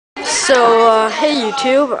So, hey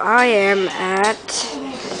YouTube, I am at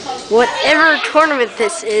whatever tournament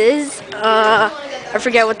this is. I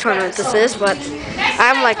forget what tournament this is, but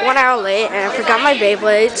I'm like 1 hour late and I forgot my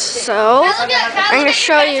Beyblades. So, I'm going to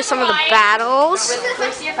show you some of the battles.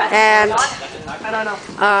 And,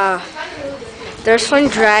 there's Flynn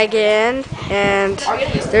Dragon, and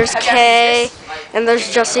there's Kay, and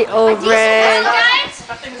there's JesseObre.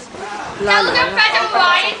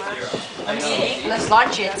 Let's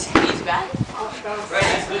launch it. He's back.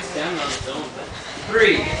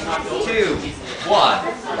 3, 2, 1.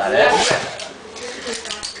 That is.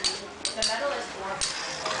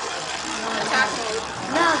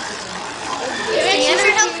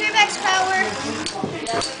 Max power.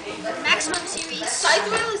 Maximum series. Side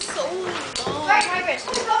wheel is so long.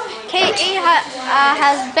 K8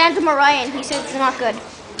 has banned Mariah and he says it's not good.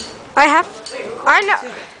 I know.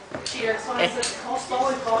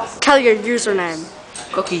 Tell your username.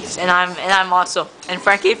 Cookies, and I'm also. And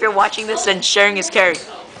Frankie, if you're watching this, then sharing is caring.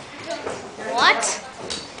 What?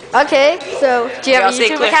 Okay, so do you have a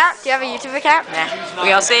YouTube account? Do you have a YouTube account? Nah.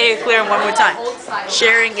 Okay, I'll say it clear one more time.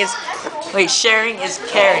 Sharing is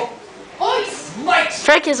caring.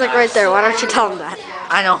 Frankie's like right there. Why don't you tell him that?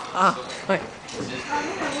 I know. Wait.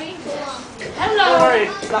 Hello. Don't worry,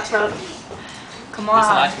 last round. Come on.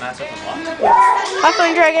 Hi,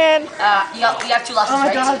 Flynn Dragon. You have 2 losses, Oh my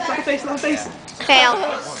right? god, look at face, look at face. Fail.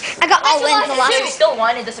 I got all wins the last If you still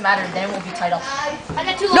won, it doesn't matter. Then it will be tied up. I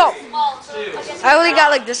got 2 No. losses. I only got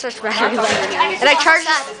like this much battery left. And I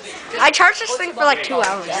charged this thing for like 2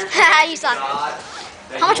 hours. You suck.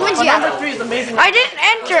 How much wins do you have? Number 3 is amazing. I didn't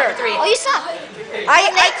enter. Oh, you suck.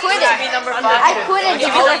 I quit it. I quit it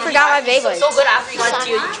because I forgot my Beyblade. So good after you got to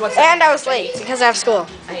each one. And I was late because I have school.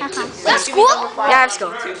 You have school? Yeah, I have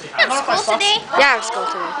school. You have school today? Yeah, I have school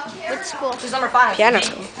today. What school? Who's number 5? Piano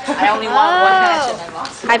school. I only won 1 match and I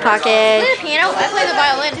lost. Hi, Pocket. Play the piano? I play the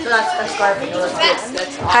violin. So that's garbage.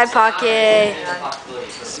 That's Hi, Pocket.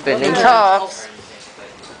 spinning tops.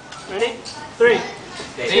 Ready? 3.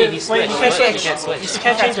 Hey, Wait, you can't switch. You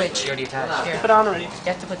can't change it. You already attached. Put it on already. You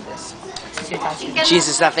have to put this. Since you're attaching.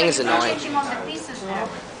 Jesus, that thing is annoying.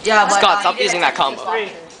 Yeah, but Scott, stop using that combo.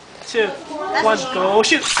 3, 2, 1, go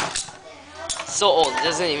shoot. So old, it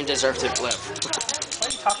doesn't even deserve to live. What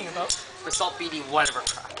are you talking about? Basalt BD, whatever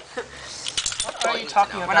crap. What are you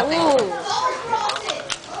talking we're not about? thinking.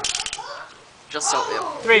 Just so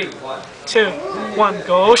ill. 3, 2, 1,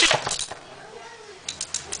 go shoot.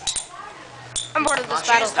 I'm bored of this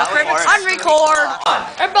battle. That was hard. Unrecord.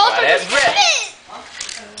 They're both That is red.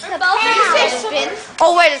 They're both spin.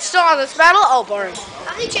 Oh wait, it's still on this battle? Oh, boring.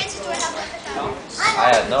 How many chances do I have left?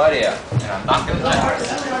 I have no idea. And I'm not going to die.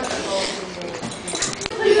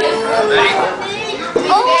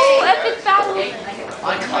 Oh, epic battle.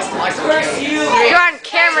 You're on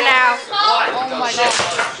camera now. Oh my god.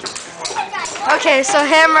 Okay, so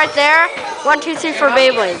him right there. 1, 2, 3 for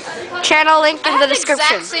Beyblade. Channel link in the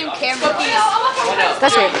description. Same camera.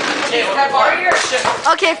 That's weird.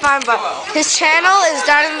 Okay, fine, but his channel is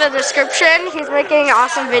down in the description. He's making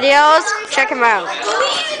awesome videos. Check him out.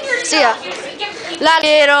 See ya.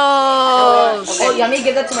 Lalitos. Oh, you want me to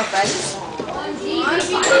give that to my friends?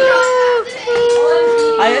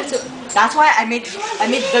 I had to. That's why I made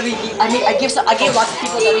WB. I gave lots of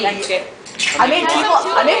people WB. I made people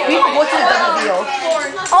go to the WBO.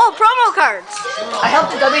 Oh, promo cards. I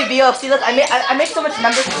helped the WBO. See, look, I made so much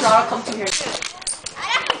members from Toronto come to here.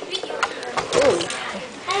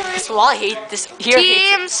 This wall, I hate this. Here,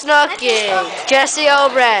 Team Snooki.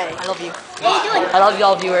 JesseObre. I love you. I love you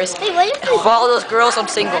all viewers. Hey, what are you doing? For all those girls, I'm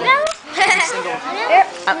single. I'm single.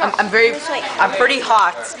 I'm pretty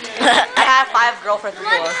hot. I have 5 girlfriends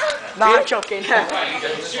before. No, I'm joking.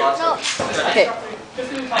 Okay.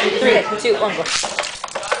 3, 2, 1, go.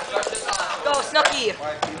 Go, Snooki.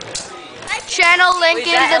 Channel link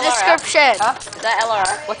in the description. Huh? Is that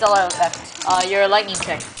LRF? What's LRF? Your lightning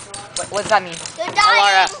check. What does that mean? They're dying.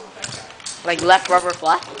 LRF. Like left rubber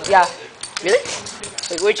flat? Yeah. Really?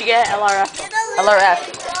 Wait, where'd you get LRF?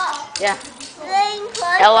 LRF. Yeah.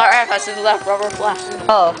 LRF has the left rubber flat.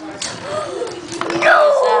 Oh. No.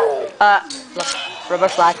 Left rubber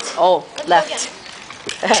flat. Oh, left.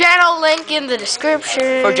 Channel link in the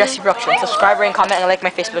description. For Jesse Production. Subscribe, rate, and comment, and like my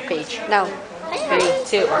Facebook page. No. 3,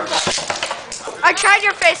 2, 1. I tried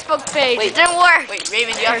your Facebook page. Wait. It didn't work. Wait,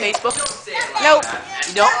 Raven, do you have Facebook? Nope.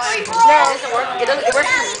 You don't? No. It doesn't work.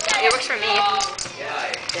 It works for me. Yeah.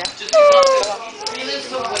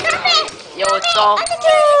 Yo, it's all. Okay.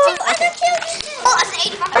 Oh, that's an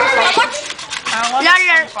 85.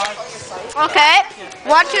 Okay.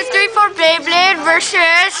 1, 2, 3 for Beyblade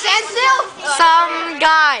versus some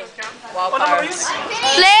guy. Wild cards.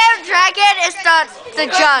 Flynn Dragon. is the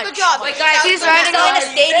judge. Wait, guys, He's selling riding a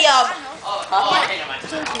stadium.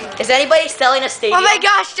 Is anybody selling a stadium? Oh my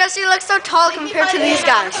gosh, Jesse looks so tall compared to these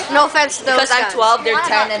guys. No offense to those Because I'm guys. 12, they're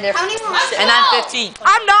 10, and I'm 15.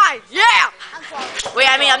 I'm 9. Yeah. Wait,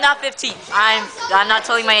 I mean I'm not 15. I'm not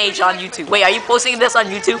telling my age on YouTube. Wait, are you posting this on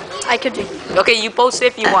YouTube? I could do. Okay, you post it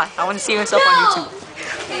if you want. I want to see yourself on YouTube.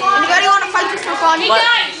 Anybody want to fight just for fun? What?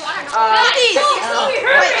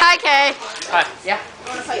 Hi, Kay. Hi. Yeah.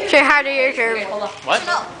 Say hi to YouTube. What?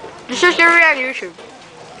 This is Jerry on YouTube.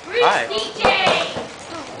 Hi.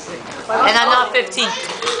 And I'm not 15.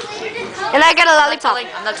 And I get a lollipop.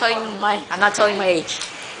 I'm not telling my age.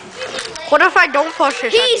 What if I don't post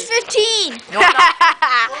this? He's 15. No, I'm not.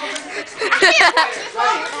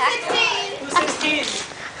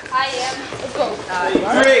 I am. Let's go.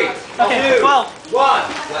 3, Okay, 2, 12. 1.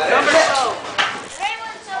 Let it rip.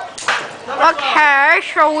 Okay,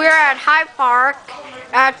 so we're at High Park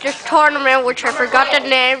at this tournament, which I forgot the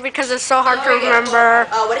name because it's so hard to remember.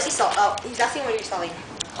 What is he selling? Oh, he's asking what you're selling.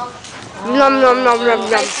 Nom nom nom nom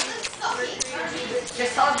nom.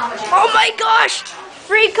 Just tell him how much. Oh my gosh!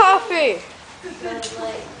 Free coffee!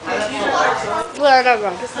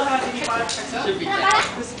 Whatever.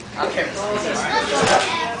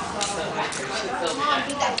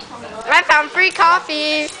 I found free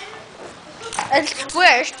coffee. It's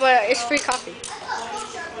squished, but it's free coffee.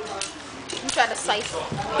 I'm trying to siphon.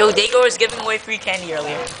 Yo, Dago was giving away free candy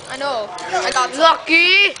earlier. I know. I got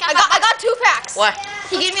Lucky! I got 2 packs. What?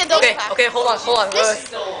 He gave me a double pack. Okay, hold on.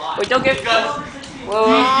 Wait, don't give. Okay, 1.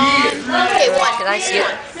 Can I see it?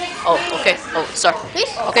 Oh, okay. Oh, sorry.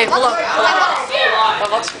 Please? Okay, hold on.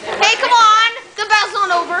 Hey, come on. The battle's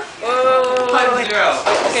not over. Wait.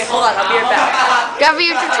 Okay, hold on. I'll be right back. Do you have a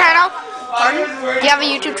YouTube channel? Pardon? Do you have a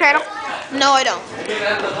YouTube channel? No, I don't.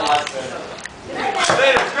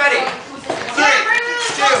 Ready? 3,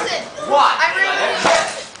 2, 1.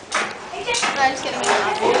 No, I'm just kidding. 2,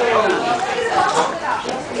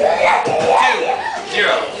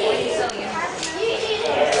 0.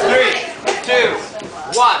 3, 2,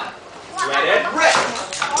 1. Let it rip.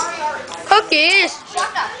 Cookies!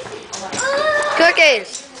 Cookies!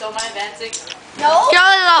 So my advancing.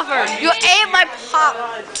 Jelly lover, you ate my pop.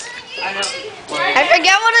 I know. I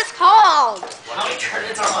forget what it's called. How many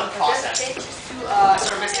tournaments are unprocessed?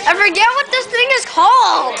 I forget what this thing is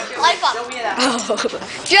called. Lollipop.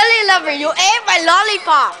 Jelly lover, you ate my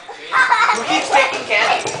lollipop. Who keeps taking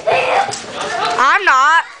candy? I'm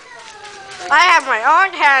not. I have my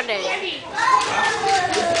own candy.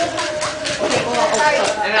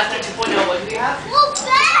 And after 2.0, what do you have?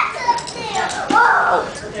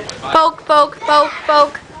 Poke, poke, poke,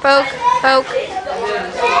 poke, poke, poke.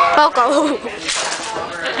 Poco.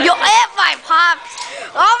 You ate my pops.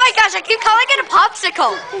 Oh my gosh, I keep calling it a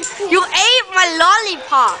popsicle. You ate my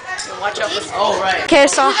lollipop. Watch out. Oh, right. Okay,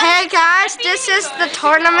 so hey guys, this is the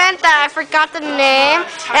tournament that I forgot the name,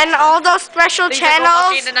 and all those special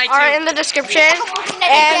channels are in the description.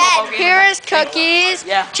 And here is Cookies,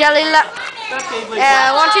 Yeah. Jelly,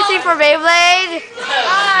 123 for Beyblade.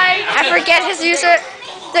 I forget his user.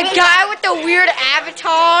 The guy with the weird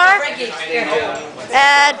avatar.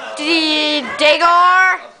 The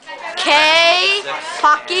Dagar, Kay,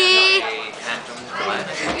 Pocky.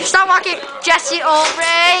 Stop walking.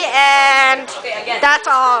 JesseObre, and that's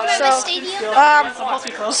all. So,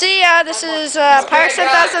 see ya. This is Pirate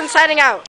 1000 signing out.